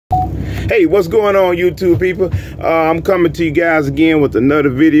Hey, what's going on, YouTube people? I'm coming to you guys again with another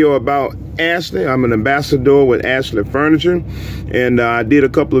video about Ashley. I'm an ambassador with Ashley Furniture, and I did a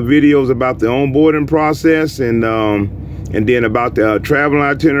couple of videos about the onboarding process and then about the travel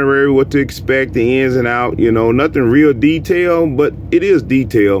itinerary, what to expect, the ins and out. You know, nothing real detailed, but it is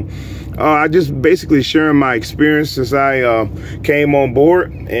detailed. I just basically sharing my experience since I came on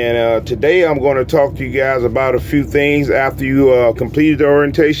board, and today I'm going to talk to you guys about a few things after you completed the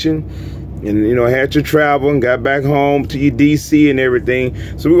orientation and, you know, had your travel and got back home to your DC and everything.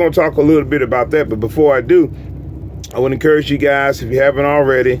 So we're going to talk a little bit about that. But before I do, I would encourage you guys, if you haven't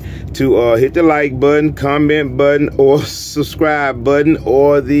already, to hit the like button, comment button, or subscribe button,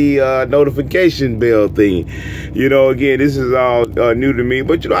 or the notification bell thing. You know, again, this is all new to me,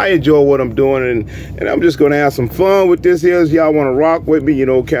 but, you know, I enjoy what I'm doing, and I'm just going to have some fun with this here. Y'all want to rock with me, you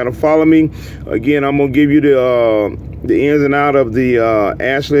know, kind of follow me. Again, I'm going to give you the ins and out of the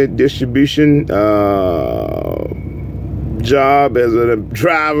Ashley distribution job as a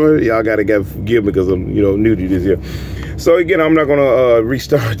driver. Y'all gotta forgive me because I'm, you know, new to this here. So again, I'm not gonna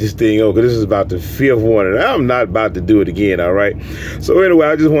restart this thing because this is about the 5th one, and I'm not about to do it again. All right. So anyway,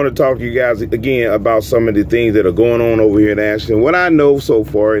 I just want to talk to you guys again about some of the things that are going on over here in Ashley, and what I know so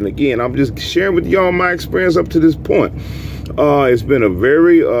far. And again, I'm just sharing with y'all my experience up to this point. It's been a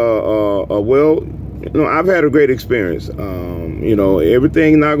very well, you know, I've had a great experience. You know,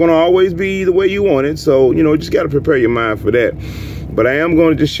 everything not going to always be the way you want it. So, you know, just got to prepare your mind for that. But I am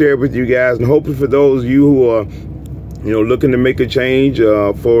going to just share with you guys, and hopefully for those of you who are, you know, looking to make a change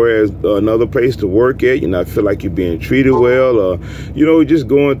for as another place to work at, you know, feel like you're being treated well, or, you know, just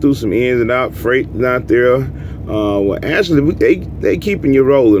going through some ins and out, freight not there. Well, actually, they keeping you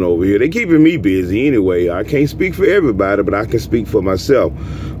rolling over here. They keeping me busy anyway. I can't speak for everybody, but I can speak for myself.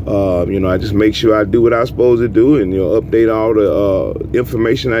 You know, I just make sure I do what I'm supposed to do, and, you know, update all the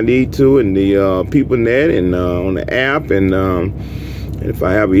information I need to, and the people net, and on the app, and if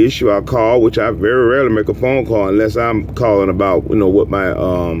I have an issue, I'll call, which I very rarely make a phone call unless I'm calling about, you know, what my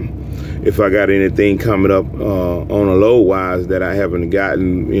if I got anything coming up on a load wise that I haven't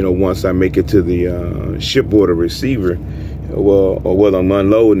gotten, you know, once I make it to the ship order receiver, well, or whether I'm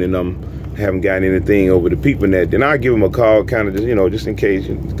unloading and haven't gotten anything over the people net, then I'll give them a call, kind of just, you know, just in case,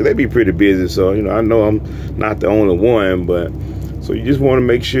 because they be pretty busy. So, you know, I know I'm not the only one, but so you just want to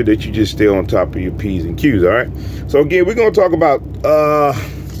make sure that you just stay on top of your P's and Q's. All right. So again, we're going to talk about,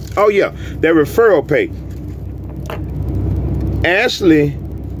 oh yeah, that referral pay. Ashley,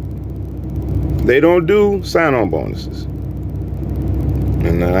 they don't do sign-on bonuses.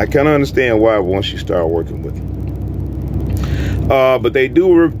 And I kind of understand why once you start working with them. But they do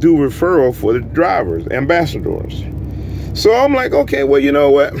referral for the drivers, ambassadors. So I'm like, okay, well, you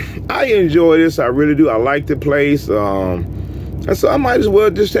know what? I enjoy this. I really do. I like the place. And so I might as well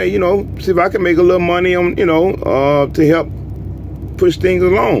just say, you know, see if I can make a little money on, you know, to help push things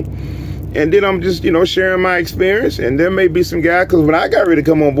along. And then I'm just, you know, sharing my experience. And there may be some guy, because when I got ready to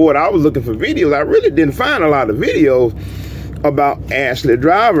come on board, I was looking for videos. I really didn't find a lot of videos about Ashley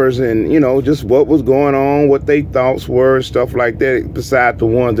drivers and, you know, just what was going on, what they thoughts were, stuff like that, besides the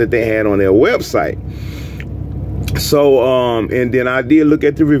ones that they had on their website. So, and then I did look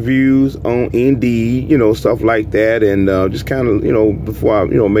at the reviews on Indeed, you know, stuff like that, and just kind of, you know, before I,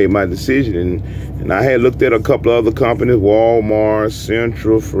 you know, made my decision. And I had looked at a couple of other companies, Walmart,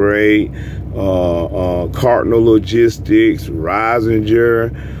 Central Freight, Cardinal Logistics,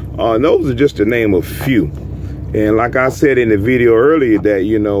 Risinger. Those are just to name a few. And like I said in the video earlier, that,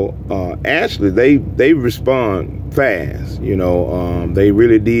 you know, Ashley, they respond fast. You know, they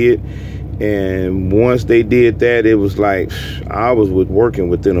really did. And once they did that, it was like I was working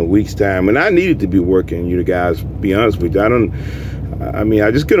within a week's time, and I needed to be working. You guys, be honest with you, I mean, I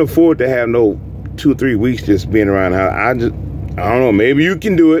just couldn't afford to have no 2 or 3 weeks just being around. I don't know. Maybe you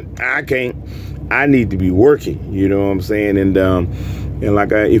can do it. I can't. I need to be working. You know what I'm saying? And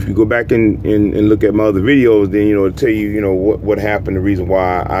like if you go back and look at my other videos, then, you know, it'll tell you, you know, what happened, the reason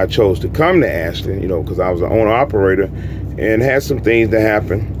why I chose to come to Ashley, you know, because I was an owner operator and had some things that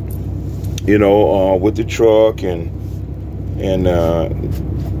happened, you know, with the truck and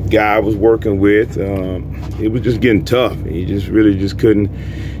guy I was working with. It was just getting tough. He just really just couldn't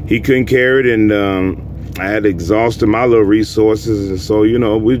carry it, and I had exhausted my little resources, and so, you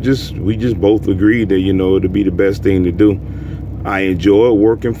know, we just both agreed that, you know, it'd be the best thing to do. I enjoyed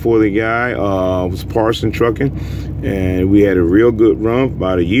working for the guy. It was Parson Trucking, and we had a real good run for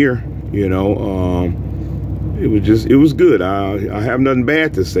about a year. You know, it was good. I have nothing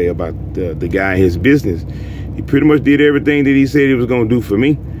bad to say about the guy and his business. He pretty much did everything that he said he was going to do for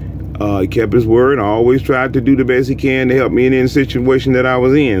me. He kept his word and always tried to do the best he can to help me in any situation that I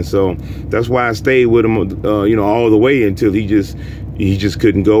was in. So that's why I stayed with him, all the way until he just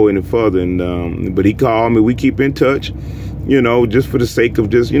couldn't go any further. And but he called me. We keep in touch, just for the sake of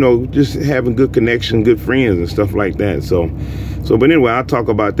just having good connection, good friends and stuff like that. But anyway, I'll talk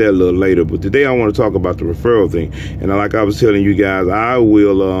about that a little later. But today I want to talk about the referral thing. And like I was telling you guys, I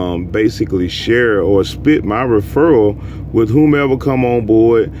will basically share or split my referral with whomever come on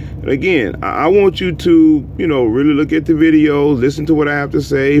board. And again, I want you to, really look at the video, listen to what I have to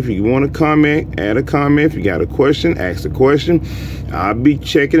say. If you want to comment, add a comment. If you got a question, ask the question. I'll be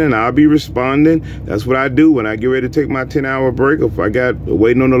checking and I'll be responding. That's what I do when I get ready to take my 10-hour break. If I got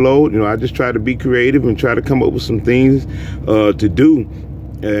waiting on the load, I just try to be creative and try to come up with some things to do,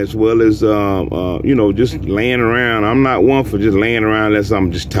 as well as just laying around. I'm not one for just laying around unless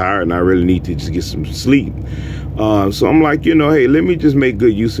I'm just tired and I really need to just get some sleep. So I'm like, hey, let me just make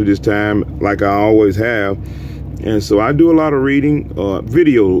good use of this time like I always have. And so I do a lot of reading,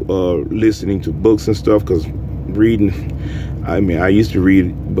 video listening to books and stuff, because reading, I used to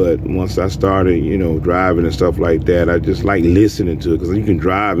read, but once I started, driving and stuff like that, I just like listening to it, because you can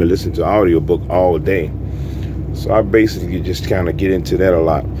drive and listen to audiobook all day. So I basically just kind of get into that a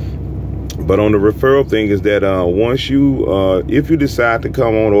lot. But on the referral thing is that once you, if you decide to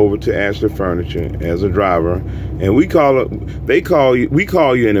come on over to Ashley Furniture as a driver, and we call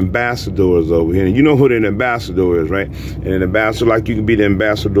you an ambassador over here. And you know what an ambassador is, right? And an ambassador, like you can be the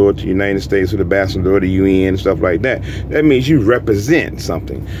ambassador to the United States or the ambassador to UN and stuff like that. That means you represent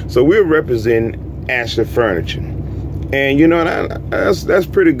something. So we're representing Ashley Furniture. And that's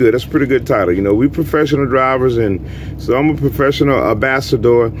pretty good. That's a pretty good title. We professional drivers, and so I'm a professional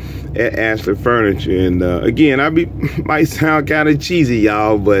ambassador at Ashley Furniture. And again, might sound kind of cheesy,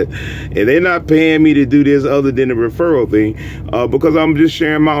 y'all, but they're not paying me to do this other than the referral thing, because I'm just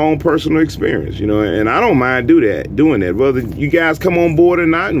sharing my own personal experience, and I don't mind doing that. Whether you guys come on board or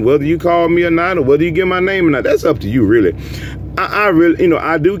not, and whether you call me or not, or whether you get my name or not, that's up to you, really. I really,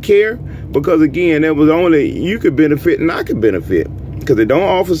 I do care. Because again, that was only you could benefit and I could benefit, because they don't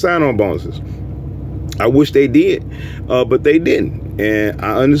offer sign-on bonuses. I wish they did, but they didn't, and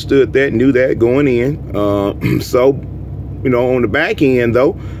I understood that, knew that going in. So, on the back end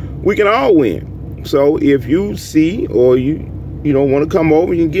though, we can all win. So if you see or you want to come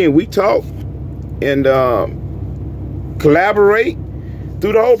over, again, we talk and collaborate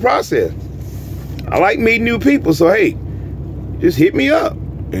through the whole process. I like meeting new people, so hey, just hit me up.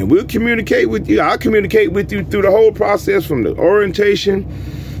 And we'll communicate with you. I'll communicate with you through the whole process, from the orientation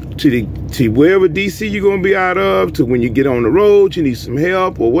to wherever DC you're going to be out of, to when you get on the road, you need some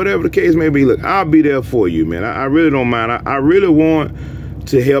help or whatever the case may be. Look, I'll be there for you, man. I really don't mind. I really want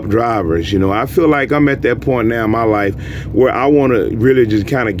to help drivers. I feel like I'm at that point now in my life where I want to really just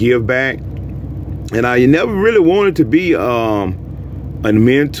kind of give back. And I never really wanted to be a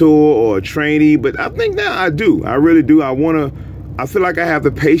mentor or a trainee, but I think now I do. I really do. I feel like I have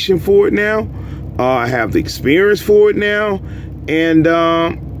the patience for it now. I have the experience for it now, and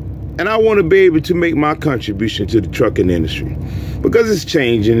I want to be able to make my contribution to the trucking industry, because it's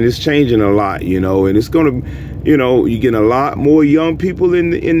changing. It's changing a lot, and it's going to, you're getting a lot more young people in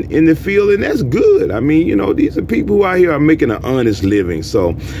the field, and that's good. I mean, these are people who out here are making an honest living,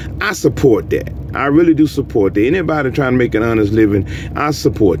 so I support that. I really do support that. Anybody trying to make an honest living, I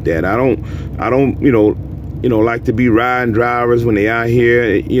support that. I don't, like to be riding drivers when they out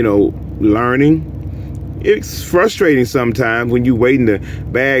here, learning. It's frustrating sometimes when you waiting to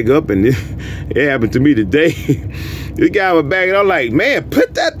bag up, and it happened to me today. This guy was bagging. I'm like, man,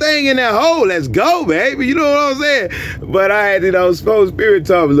 put that thing in that hole. Let's go, baby. You know what I'm saying? But I had, Spirit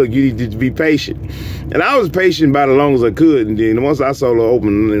told me, look, you need to be patient. And I was patient about as long as I could. And then once I saw it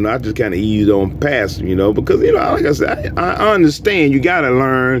open, I just kind of eased on past, because, like I said, I understand you got to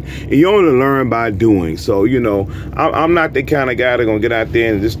learn, and you only learn by doing. So, I'm not the kind of guy that's going to get out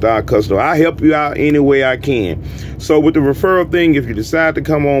there and just start cussing. I help you out any way I can. So with the referral thing, if you decide to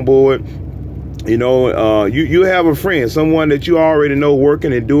come on board, you have a friend, someone that you already know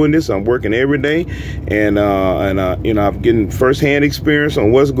working and doing this. I'm working every day, and I'm getting firsthand experience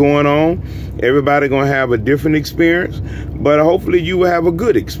on what's going on. Everybody gonna have a different experience, but hopefully you will have a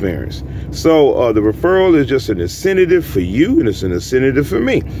good experience. So the referral is just an incentive for you, and it's an incentive for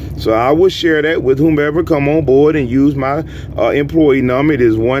me. So I will share that with whomever come on board and use my employee number. It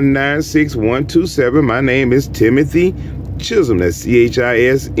is 196127. My name is Timothy Chisholm. That's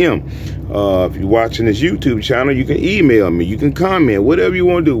CHISM. If you're watching this YouTube channel, you can email me, you can comment, whatever you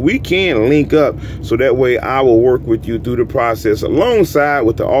want to do. We can link up so that way I will work with you through the process alongside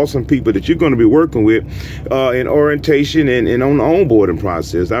with the awesome people that you're going to be working with in orientation and on the onboarding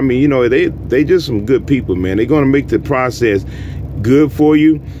process. I mean, you know, they just some good people, man. They're going to make the process good for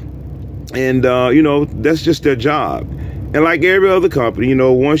you. And, you know, that's just their job. And like every other company, you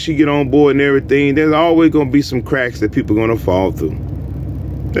know, once you get on board and everything, there's always going to be some cracks that people are going to fall through.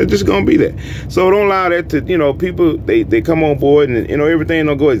 They're just going to be there. So don't allow that to, you know, people, they come on board and, you know, everything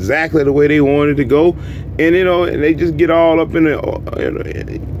don't go exactly the way they wanted to go. And, you know, and they just get all up in an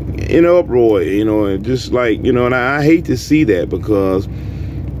uproar, you know, and just like, you know, and I hate to see that because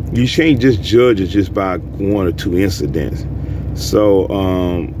you can't just judge it just by one or two incidents. So,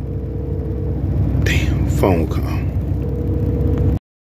 damn, phone call.